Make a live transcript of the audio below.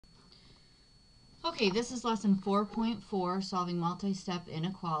Okay, this is lesson 4.4, solving multi-step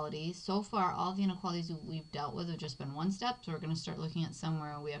inequalities. So far, all the inequalities we've dealt with have just been one step, so we're going to start looking at some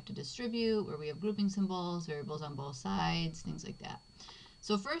where we have to distribute, where we have grouping symbols, variables on both sides, things like that.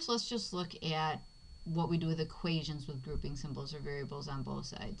 So first, let's just look at what we do with equations with grouping symbols or variables on both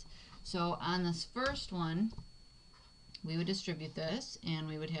sides. So on this first one, we would distribute this, and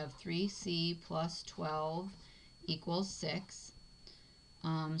we would have 3c plus 12 equals 6.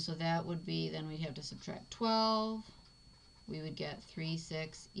 So that would be, then we'd have to subtract 12. We would get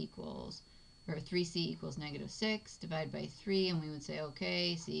 3c equals negative 6, divide by 3, and we would say,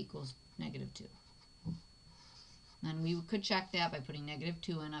 okay, c equals negative 2. And we could check that by putting negative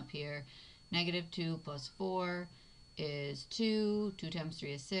 2 in up here. Negative 2 plus 4 is 2. 2 times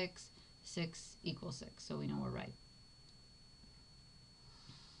 3 is 6. 6 equals 6, so we know we're right.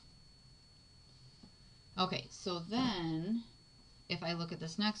 Okay, so then if I look at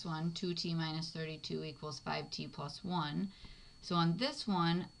this next one, 2t minus 32 equals 5t plus 1. So on this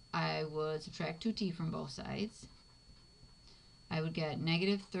one, I would subtract 2t from both sides. I would get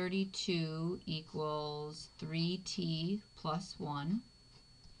negative 32 equals 3t plus 1.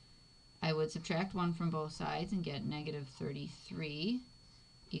 I would subtract 1 from both sides and get negative 33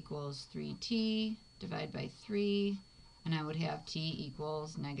 equals 3t, divide by 3, and I would have t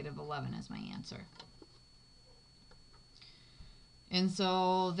equals negative 11 as my answer. And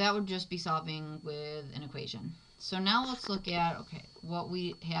so that would just be solving with an equation. So now let's look at, okay, what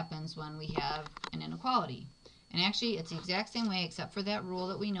happens when we have an inequality. And actually, it's the exact same way except for that rule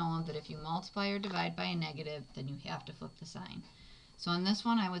that we know of, that if you multiply or divide by a negative, then you have to flip the sign. So on this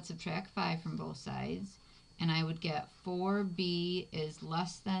one, I would subtract 5 from both sides, and I would get 4b is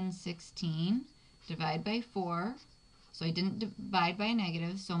less than 16, divide by 4. So I didn't divide by a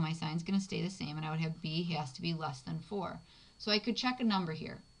negative, so my sign's going to stay the same, and I would have b has to be less than 4. So I could check a number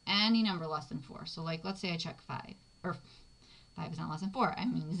here, any number less than 4. So like, let's say I check 5, or 5 is not less than 4, I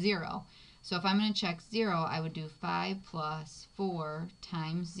mean 0. So if I'm going to check 0, I would do 5 plus 4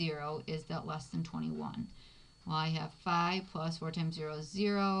 times 0, is that less than 21? Well, I have 5 plus 4 times 0 is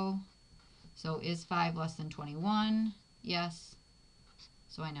 0. So is 5 less than 21? Yes.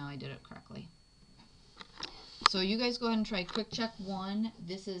 So I know I did it correctly. So you guys go ahead and try quick check 1.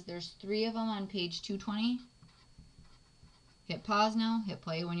 There's 3 of them on page 220. Hit pause now, hit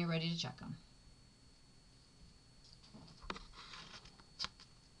play when you're ready to check them.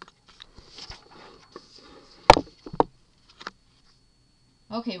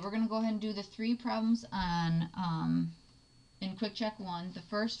 Okay, we're going to go ahead and do the 3 problems on in quick check 1. The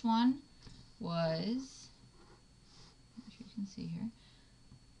first one was, I'm sure you can see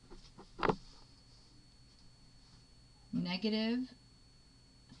here, negative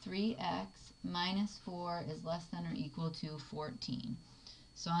 3x minus 4 is less than or equal to 14.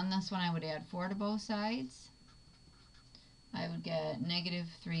 So on this one, I would add 4 to both sides. I would get negative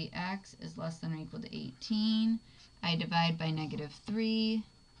 3x is less than or equal to 18. I divide by negative 3.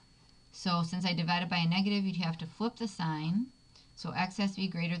 So since I divided by a negative, you'd have to flip the sign. So x has to be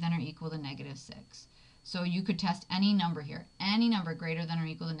greater than or equal to negative 6. So you could test any number here, any number greater than or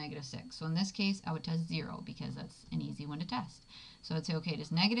equal to negative 6. So in this case, I would test 0 because that's an easy one to test. So I'd say, okay,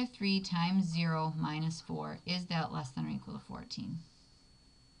 does negative 3 times 0 minus 4, is that less than or equal to 14?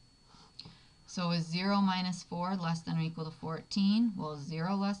 So is 0 minus 4 less than or equal to 14? Well, is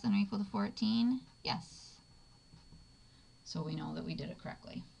 0 less than or equal to 14? Yes. So we know that we did it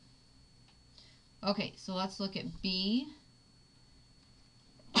correctly. Okay, so let's look at B.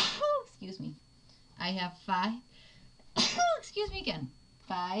 Excuse me. I have 5. Excuse me again.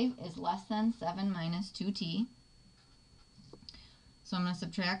 5 is less than 7 minus 2t. So I'm going to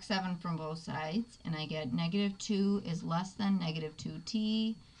subtract 7 from both sides, and I get negative 2 is less than negative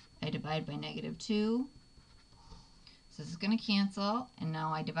 2t. I divide by negative 2. So this is going to cancel, and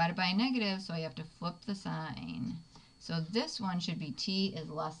now I divided by a negative, so I have to flip the sign. So this one should be t is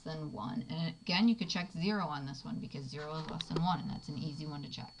less than 1. And again, you could check 0 on this one because 0 is less than 1, and that's an easy one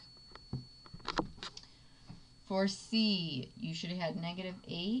to check. For C, you should have had negative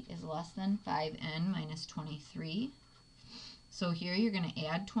 8 is less than 5n minus 23. So here you're going to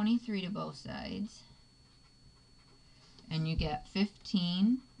add 23 to both sides, and you get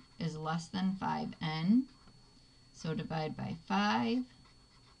 15 is less than 5n. So divide by 5,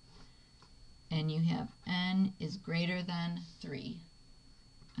 and you have n is greater than 3.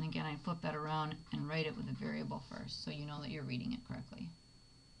 And again, I flip that around and write it with a variable first, so you know that you're reading it correctly.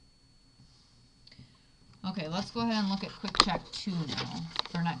 Okay, let's go ahead and look at quick check 2 now.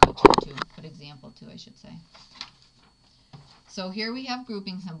 Or not quick check 2, but example 2, I should say. So here we have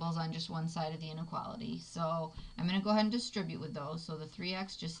grouping symbols on just one side of the inequality. So I'm going to go ahead and distribute with those. So the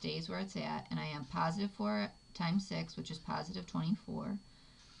 3x just stays where it's at, and I have positive 4 times 6, which is positive 24.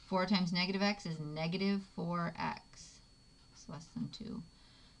 4 times negative x is negative 4x. It's less than 2.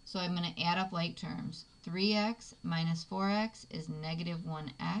 So I'm going to add up like terms. 3x minus 4x is negative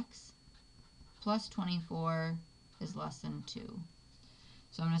 1x, plus 24 is less than 2.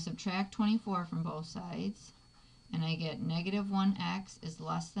 So I'm going to subtract 24 from both sides, and I get negative 1x is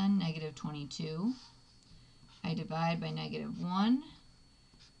less than negative 22. I divide by negative 1.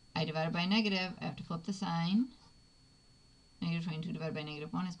 I divided by negative, I have to flip the sign. Negative 22 divided by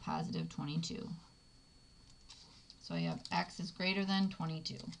negative 1 is positive 22. So I have x is greater than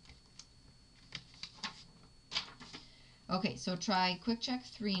 22. Okay, so try quick check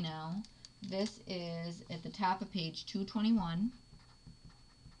 3 now. This is at the top of page 221.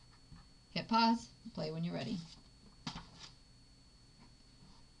 Hit pause, play when you're ready.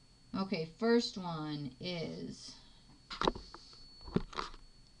 Okay, first one is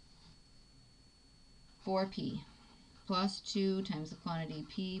 4p plus 2 times the quantity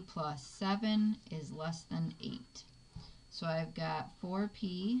p plus 7 is less than 8. So I've got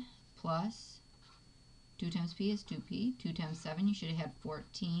 4p plus 2 times p is 2p. 2 times 7, you should have had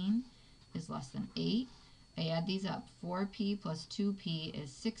 14, is less than 8. I add these up. 4p plus 2p is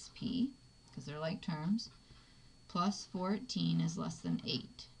 6p, because they're like terms, plus 14 is less than 8.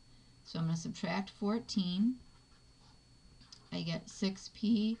 So I'm going to subtract 14. I get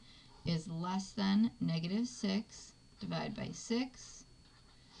 6p is less than negative 6. Divide by 6.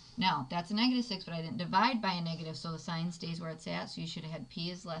 Now, that's a negative 6, but I didn't divide by a negative, so the sign stays where it's at, so you should have had p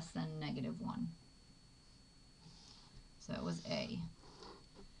is less than negative 1. So that was A.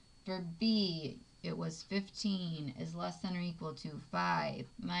 For B, it was 15 is less than or equal to 5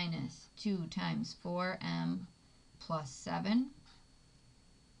 minus 2 times 4m plus 7.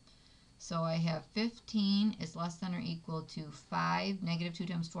 So I have 15 is less than or equal to 5. Negative 2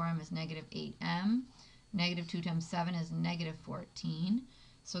 times 4m is negative 8m. Negative 2 times 7 is negative 14.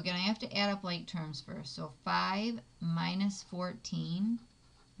 So again, I have to add up like terms first. So 5 minus 14,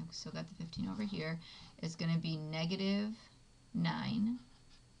 I've still got the 15 over here, is going to be negative 9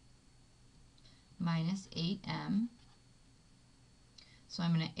 minus 8m. So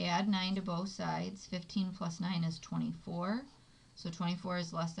I'm going to add 9 to both sides. 15 plus 9 is 24. So 24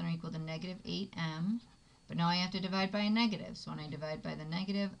 is less than or equal to negative 8m. But now I have to divide by a negative. So when I divide by the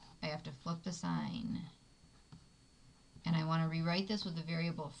negative, I have to flip the sign. And I want to rewrite this with the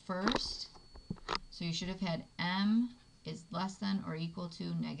variable first. So you should have had m is less than or equal to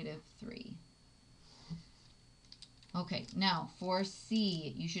negative 3. Okay, now for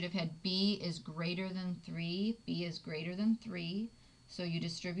C, you should have had b is greater than 3. B is greater than 3. So you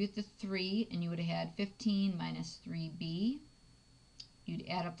distribute the 3, and you would have had 15 minus 3b. You'd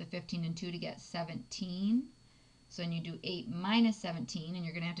add up the 15 and 2 to get 17. So then you do 8 minus 17, and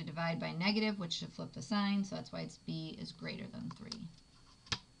you're going to have to divide by negative, which should flip the sign, so that's why it's b is greater than 3.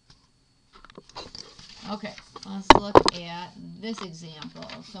 Okay, let's look at this example.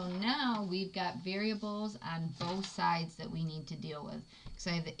 So now we've got variables on both sides that we need to deal with. So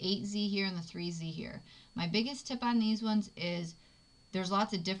I have the 8z here and the 3z here. My biggest tip on these ones is there's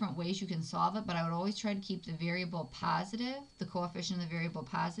lots of different ways you can solve it, but I would always try to keep the variable positive, the coefficient of the variable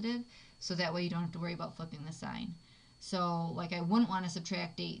positive, so that way you don't have to worry about flipping the sign. So, like, I wouldn't want to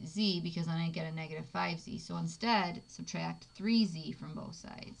subtract 8z because then I get a negative 5z. So instead, subtract 3z from both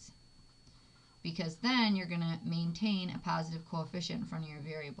sides, because then you're going to maintain a positive coefficient in front of your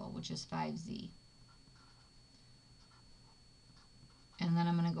variable, which is 5z. And then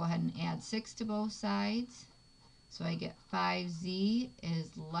I'm going to go ahead and add 6 to both sides. So I get 5z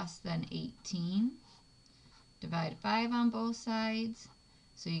is less than 18. Divide 5 on both sides.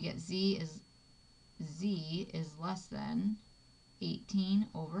 So you get z is less than 18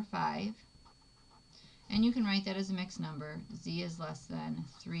 over 5. And you can write that as a mixed number. Z is less than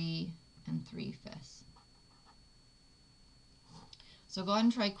 3 3/5. So go ahead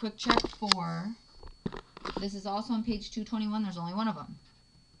and try quick check 4. This is also on page 221. There's only one of them.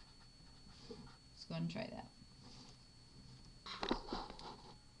 Let's go ahead and try that.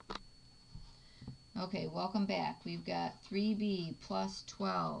 Okay, welcome back. We've got 3b plus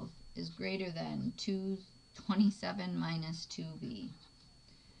 12 is greater than 227 minus 2b.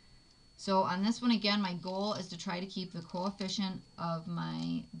 So on this one, again, my goal is to try to keep the coefficient of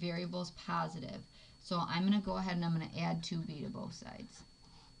my variables positive. So I'm going to go ahead and I'm going to add 2b to both sides,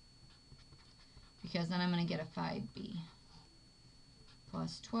 because then I'm going to get a 5b.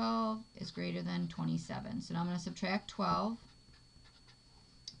 Plus 12 is greater than 27. So now I'm going to subtract 12,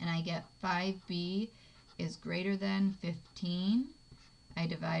 and I get 5b is greater than 15. I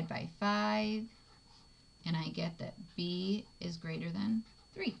divide by 5, and I get that b is greater than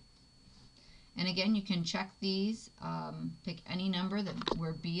 3. And again, you can check these, pick any number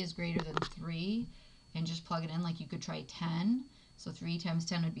where b is greater than 3, and just plug it in. Like you could try 10. So 3 times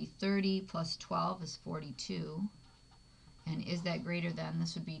 10 would be 30, plus 12 is 42. And is that greater than,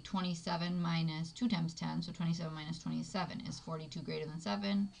 this would be 27 minus 2 times 10, so 27 minus 27. Is 42 greater than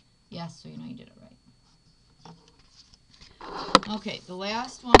 7? Yes, so you know you did it right. Okay, the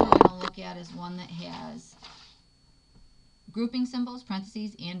last one we're going to look at is one that has grouping symbols,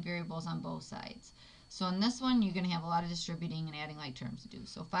 parentheses, and variables on both sides. So in this one, you're going to have a lot of distributing and adding like terms to do.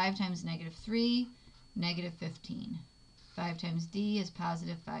 So 5 times negative 3, negative 15. 5 times d is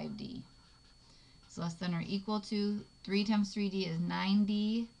positive 5d. It's less than or equal to, 3 times 3d is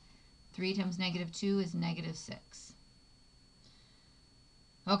 9d. 3 times negative 2 is negative 6.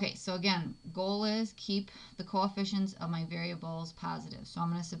 Okay, so again, goal is keep the coefficients of my variables positive. So I'm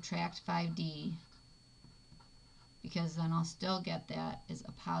going to subtract 5d, because then I'll still get that as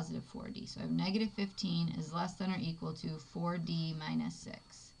a positive 4d. So I have negative 15 is less than or equal to 4d minus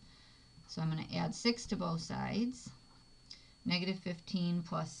 6. So I'm going to add 6 to both sides. Negative 15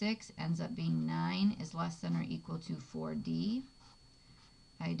 plus 6 ends up being 9 is less than or equal to 4d.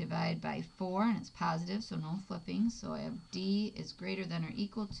 I divide by 4, and it's positive, so no flipping. So I have d is greater than or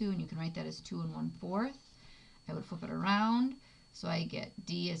equal to, and you can write that as 2 1/4. I would flip it around, so I get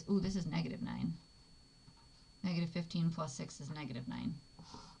d is, ooh, this is negative 9. Negative 15 plus 6 is negative 9.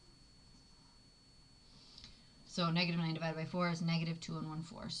 So negative 9 divided by 4 is negative 2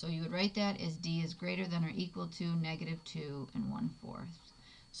 1/4. So you would write that as d is greater than or equal to negative 2 1/4.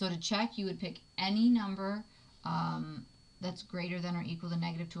 So to check, you would pick any number that's greater than or equal to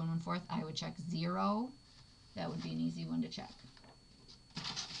negative 2 1/4. I would check 0. That would be an easy one to check.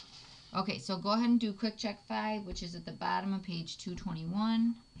 Okay, so go ahead and do quick check 5, which is at the bottom of page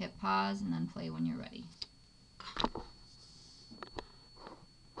 221. Hit pause and then play when you're ready.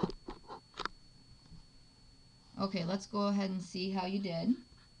 Okay, let's go ahead and see how you did.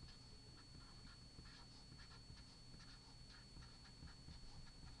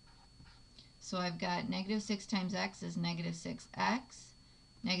 So I've got negative 6 times x is negative 6x.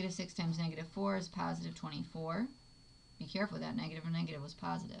 Negative 6 times negative 4 is positive 24. Be careful, that negative or negative was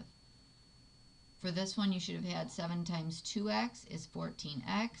positive. For this one, you should have had 7 times 2x is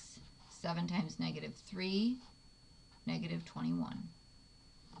 14x. 7 times negative 3, negative 21.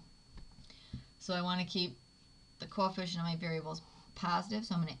 So I want to keep the coefficient of my variables positive,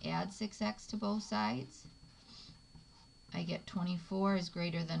 so I'm going to add 6x to both sides. I get 24 is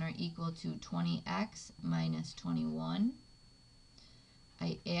greater than or equal to 20x minus 21.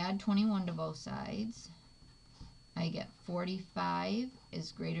 I add 21 to both sides. I get 45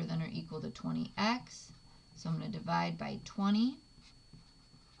 is greater than or equal to 20x. So I'm going to divide by 20.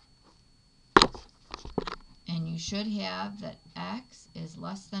 And you should have that x is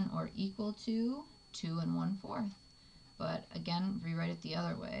less than or equal to 2 1/4. But again, rewrite it the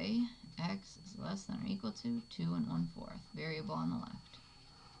other way. X is less than or equal to 2 1/4. Variable on the left.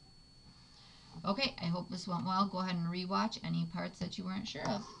 Okay, I hope this went well. Go ahead and rewatch any parts that you weren't sure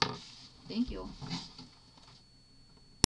of. Thank you.